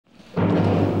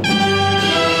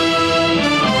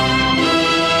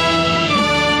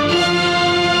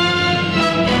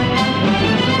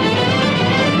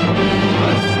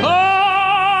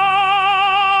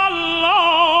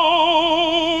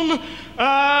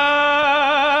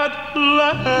At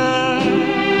last,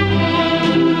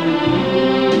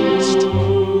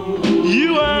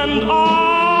 you and I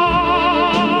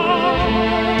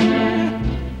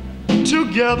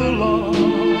together, Lord,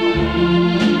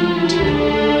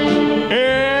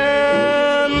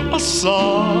 in a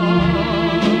song.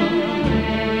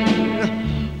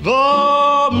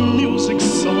 The music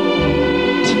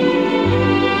soft,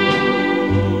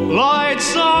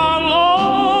 lights are low,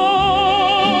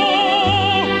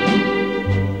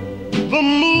 the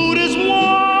mood is warm,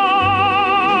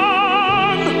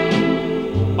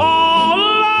 all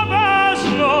lovers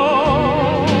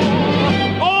know.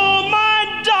 Oh, my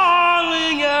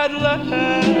darling, at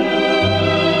last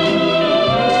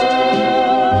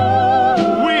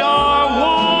we are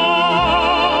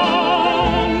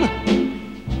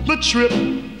one. The trip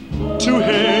to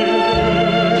heaven's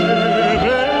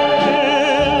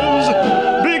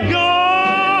begun.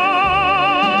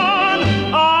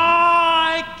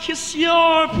 I kiss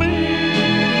your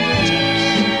fingertips,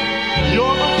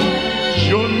 your eyes,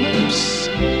 your lips.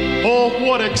 Oh,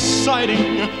 what exciting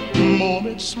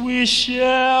moments we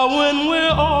share when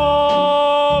we're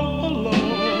all alone.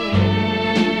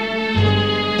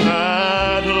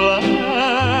 At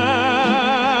last,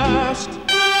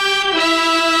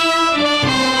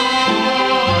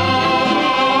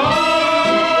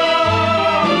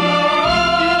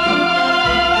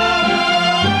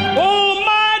 oh,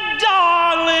 my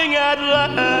darling, at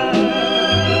last,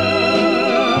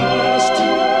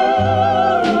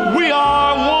 we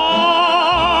are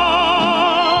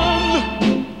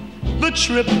one. The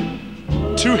trip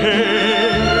to heaven's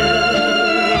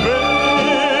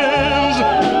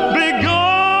begun.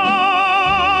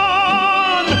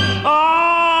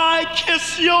 I kiss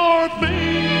your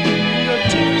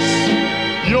fingertips,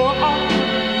 your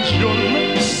eyes, your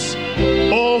lips.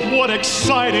 Oh, what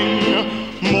exciting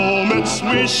moments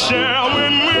we share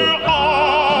when we're all